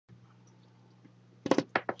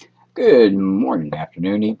Good morning,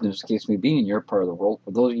 afternoon, evening, as the case may be, in your part of the world.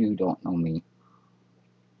 For those of you who don't know me,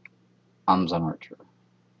 I'm ZenArcher.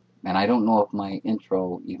 And I don't know if my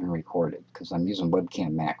intro even recorded, because I'm using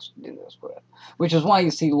Webcam Max to do this with. Which is why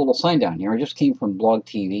you see the little sign down here. I just came from Blog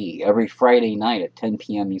TV. Every Friday night at 10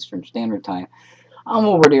 p.m. Eastern Standard Time, I'm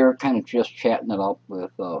over there kind of just chatting it up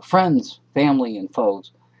with friends, family, and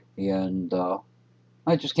foes. And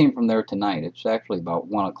I just came from there tonight. It's actually about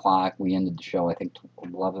 1 o'clock. We ended the show, I think,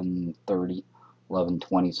 11:30,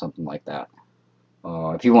 11:20, something like that.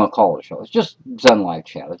 If you want to call it a show. It's just Zen Live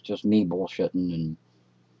Chat. It's just me bullshitting and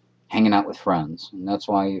hanging out with friends. And that's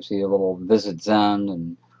why you see a little Visit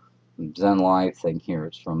Zen and Zen Live thing here.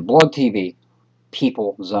 It's from Blog TV,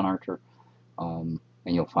 People, ZenArcher, and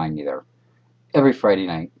you'll find me there every Friday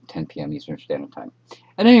night, 10 p.m. Eastern Standard Time.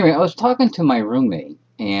 And anyway, I was talking to my roommate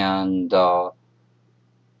and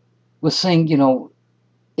was saying,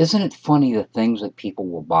 isn't it funny the things that people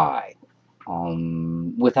will buy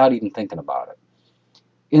without even thinking about it?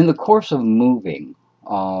 In the course of moving,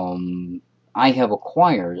 I have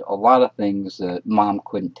acquired a lot of things that Mom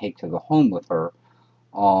couldn't take to the home with her.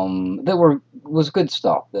 That was good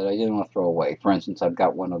stuff that I didn't want to throw away. For instance, I've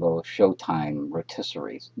got one of those Showtime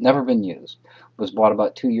rotisseries, never been used. Was bought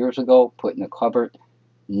about 2 years ago, put in a cupboard,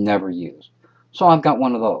 never used. So I've got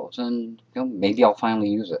one of those, and maybe I'll finally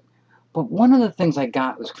use it. But one of the things I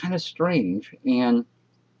got was kind of strange and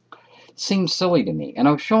seemed silly to me. And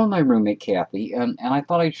I was showing my roommate Kathy, and I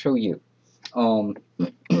thought I'd show you. Um,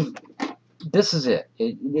 this is it.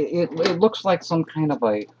 It looks like some kind of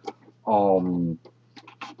a um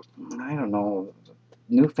I don't know,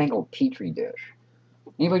 newfangled petri dish.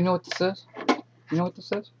 Anybody know what this is? You know what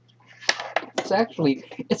this is?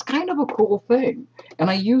 It's kind of a cool thing, and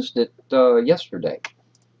I used it yesterday.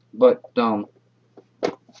 But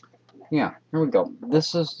yeah, here we go.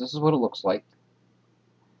 This is what it looks like.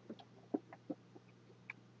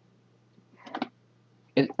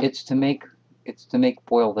 It's to make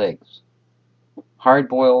boiled eggs, hard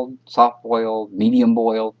boiled, soft boiled, medium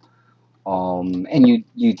boiled. And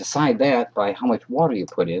you decide that by how much water you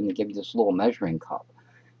put in. They give you this little measuring cup.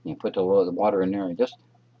 You put the water in there, and just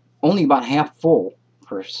only about half full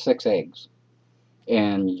for 6 eggs,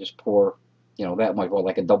 and you just pour, that much, well,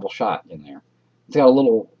 like a double shot in there. It's got a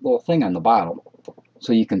little thing on the bottom,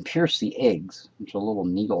 so you can pierce the eggs. There's a little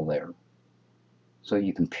needle there, so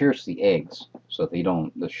you can pierce the eggs so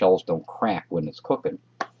the shells don't crack when it's cooking.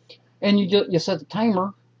 And you set the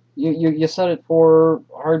timer. You set it for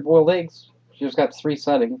hard-boiled eggs. You just got 3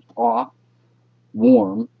 settings: off,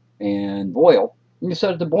 warm, and boil. And you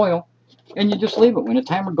set it to boil, and you just leave it. When the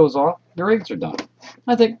timer goes off, your eggs are done.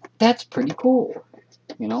 I think that's pretty cool.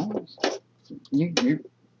 You know, you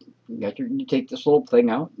take this little thing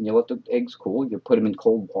out, and you let the eggs cool. You put them in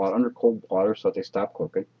cold water, under cold water, so that they stop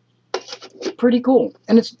cooking. Pretty cool,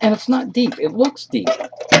 and it's not deep. It looks deep,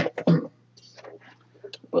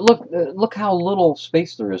 but look how little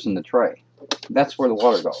space there is in the tray. That's where the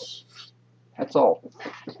water goes. That's all.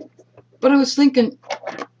 But I was thinking,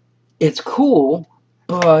 it's cool,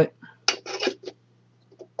 but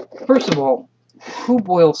first of all, who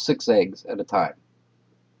boils 6 eggs at a time?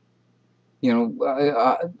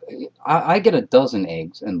 I get a dozen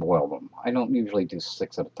eggs and boil them. I don't usually do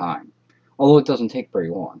 6 at a time, although it doesn't take very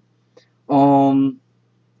long.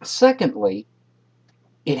 Secondly,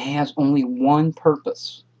 it has only one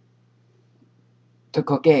purpose: to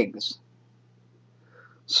cook eggs.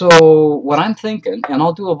 So what I'm thinking, and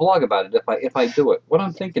I'll do a vlog about it if I do it. What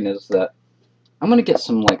I'm thinking is that I'm gonna get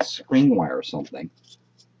some like screen wire or something,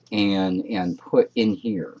 and put in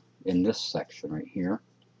here in this section right here,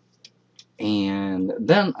 and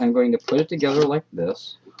then I'm going to put it together like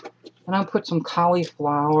this, and I'll put some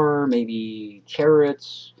cauliflower, maybe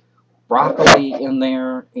carrots, broccoli in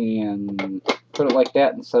there, and put it like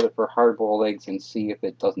that and set it for hard-boiled eggs and see if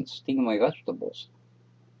it doesn't steam my vegetables.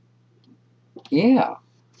 Yeah.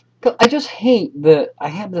 I just hate that I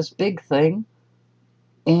have this big thing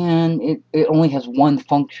and it only has one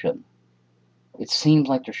function. It seems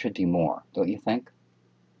like there should be more, don't you think?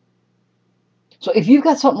 So if you've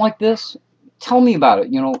got something like this, tell me about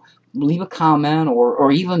it. Leave a comment,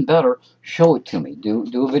 or even better, show it to me. Do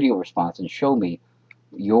a video response and show me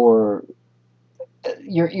your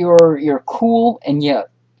your cool and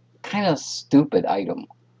yet kind of stupid item.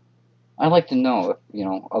 I'd like to know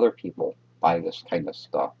if other people buy this kind of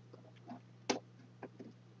stuff.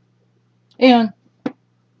 And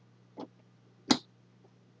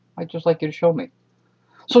I'd just like you to show me.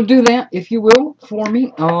 So do that, if you will, for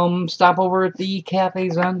me. Stop over at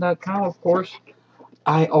thecafezen.com, of course.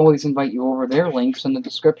 I always invite you over there. Links in the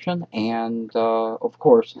description. And, of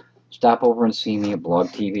course, stop over and see me at Blog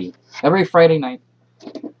TV every Friday night,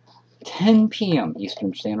 10 p.m.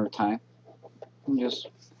 Eastern Standard Time. And just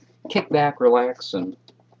kick back, relax, and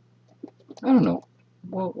I don't know.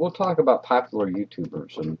 We'll talk about popular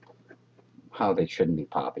YouTubers and how they shouldn't be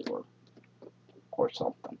popular or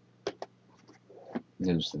something.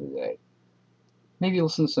 News of the day. Maybe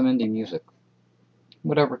listen to some indie music.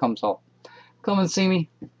 Whatever comes up. Come and see me.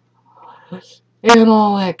 And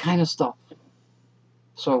all that kind of stuff.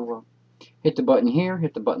 So hit the button here,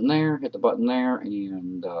 hit the button there, hit the button there,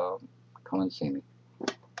 and come and see me.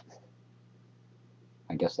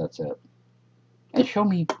 I guess that's it. And show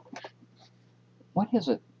me, what is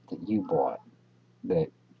it that you bought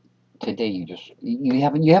that today you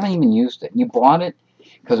haven't even used it. You bought it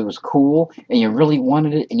because it was cool and you really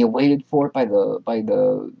wanted it and you waited for it by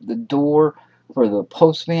the door for the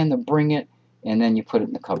postman to bring it, and then you put it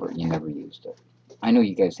in the cupboard and you never used it. I know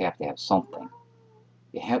you guys have to have something.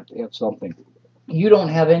 You have to have something. You don't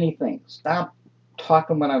have anything. Stop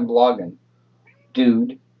talking when I'm vlogging,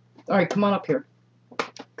 dude. All right, come on up here.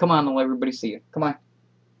 Come on, I'll let everybody see you. Come on.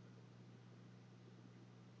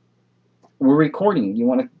 We're recording. You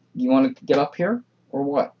want to get up here or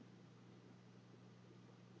what?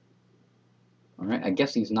 All right, I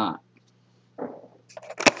guess he's not.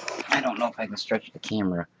 I don't know if I can stretch the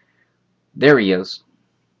camera. There he is.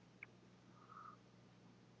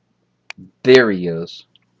 There he is.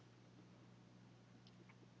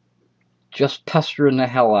 Just pestering the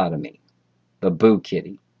hell out of me. The Boo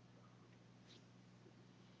Kitty.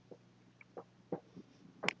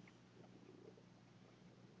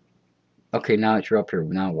 Okay, now that you're up here,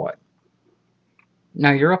 now what?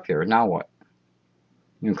 Now you're up here, now what?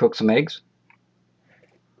 You gonna cook some eggs?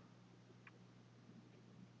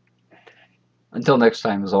 Until next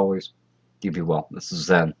time, as always, you be well. This is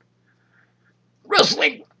Zen.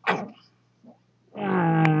 Wrestling!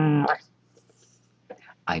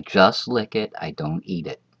 I just lick it, I don't eat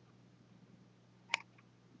it.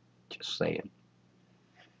 Just saying.